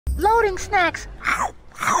Loading snacks.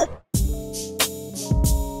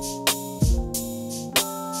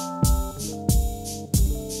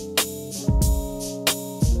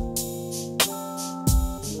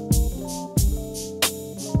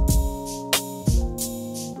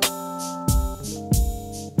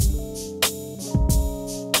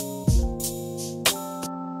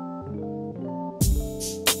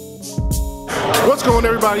 What's going on,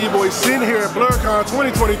 everybody? Your boy Sin here at BlerCon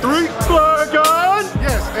 2023. Blercon!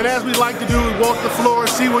 Yes, and as we like to do, we walk the floor,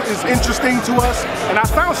 see what is interesting to us. And I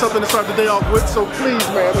found something to start the day off with, so please,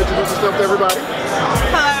 ma'am, introduce yourself to everybody.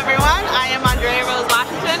 Hello, everyone. I am Andrea Rose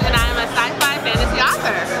Washington, and I am a sci-fi fantasy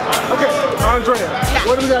author. Okay, Andrea,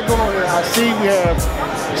 what do we got going on here? I see we have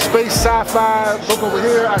space sci-fi book over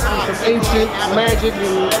here. I see some ancient magic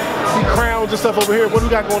and see crowns and stuff over here. What do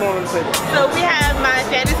we got going on the table? So we have my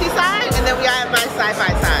fantasy side, and then we have my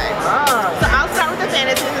sci-fi side. So I'll start with the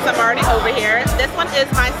fantasy since I'm already over here. This one is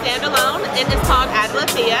my standalone. It is called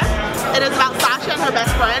Adelathea. It is about Sasha and her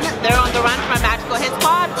best friend. They're on the run from a magical hit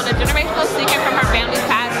squad when a generational secret from her family's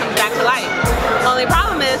past comes back to life. Only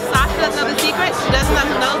problem is Sasha doesn't know the secret. She doesn't know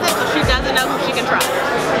who knows it, so she doesn't know who she can trust.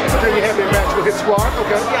 Okay, you have your magical hit squad.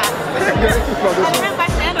 Okay. Yeah. And it's my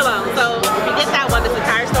standalone, so if you get that one, it's the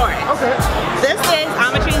entire story. Okay. This is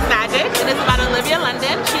Amatree's Magic. It is about Olivia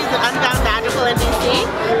London. She's an unbound magical in DC.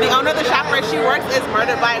 The owner of the shop where she works is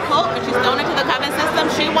murdered by a cult, and she's thrown into the coven system.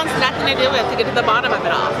 She wants nothing to do with it to get to the bottom of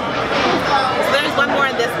it all. So there's one more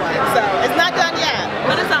in this one. So it's not done yet,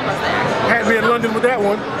 but it's almost there. Had me in London with that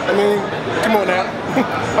one. I mean, come on now.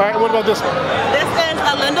 All right, what about this one? This is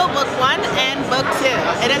Alindel Book 1 and Book 2.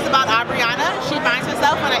 It is about Abriana. She finds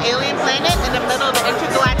herself on an alien planet in the middle of the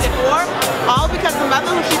intergalactic war, all because the mother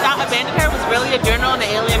who she thought abandoned her was really a general in the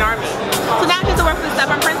alien army. So now she has to work with the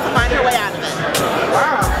stubborn prince to find her way out of it.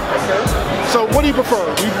 Wow, okay. So what do you prefer?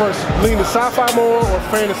 Do you lean to sci-fi more or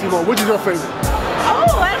fantasy more? Which is your favorite?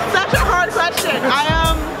 Oh, that's such a hard question. I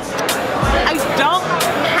don't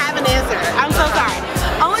have an answer. I'm so sorry.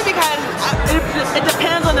 Only because it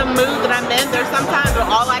depends on the mood that I'm in. There's sometimes where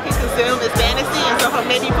all I can consume is fantasy, and so for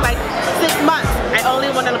maybe for like 6 months, I only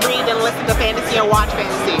want to read and listen to fantasy and watch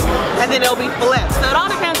fantasy, and then it'll be flipped. So it all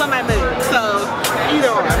depends on my mood. So either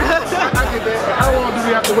or. I get that. How long do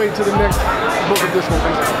we have to wait till the next book of this one?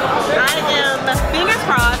 I am fingers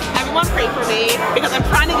crossed. Everyone pray for me because I'm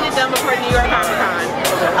trying to get it done before New York Comic Con.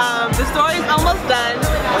 The story is almost done.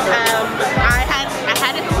 I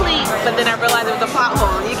had it complete, but then I realized there was a plot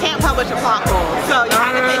hole. You can't publish a plot hole, so you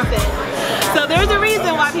have to fix it. So there's a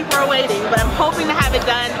reason why people are waiting, but I'm hoping to have it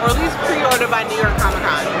done, or at least pre-order by New York Comic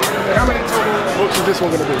Con. How many total books is this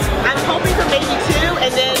one going to be? I'm hoping for maybe 2,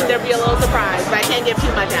 and then there'll be a little surprise, but I can't give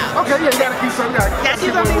too much out. Okay, yeah, you got to keep something. Gotta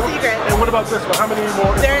keep something secret. And what about this one? How many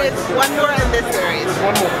more? There is one more in this series. There's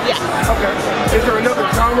one more? Yes. Okay. Is there another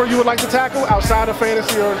genre you would like to tackle outside of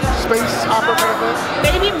fantasy or space opera kind of thing?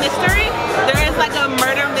 Maybe mystery. There is like a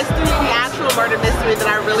murder mystery, the actual murder mystery that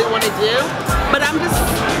I really want to do, but I'm just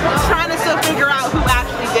trying to still figure out who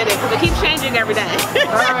actually did it because it keeps changing every day.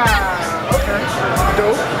 Okay.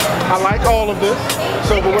 Dope. I like all of this.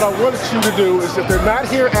 So, but what I wanted you to do is, if they're not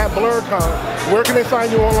here at BlerDCon, where can they find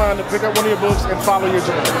you online to pick up one of your books and follow your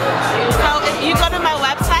journey? So if you go to my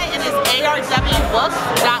website, and it's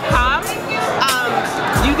arwbooks.com.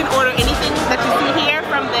 You can order anything that you see here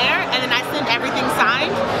from there, and then I send everything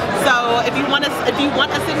signed. So if you want a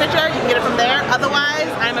signature, you can get it from there. Otherwise,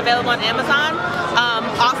 I'm available on Amazon,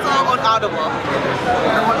 also on Audible.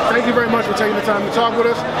 Thank you very much for taking the time to talk with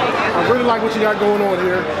us. I really like what you got going on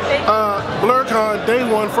here. BlerCon Day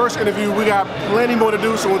 1, first interview. We got plenty more to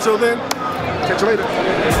do, so until then, catch you later.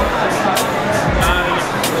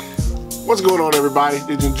 What's going on, everybody?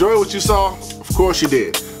 Did you enjoy what you saw? Of course you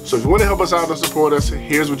did. So if you want to help us out and support us,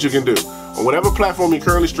 here's what you can do. On whatever platform you're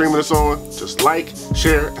currently streaming us on, just like,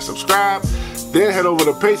 share, and subscribe. Then head over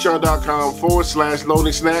to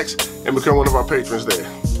patreon.com/loading snacks and become one of our patrons there.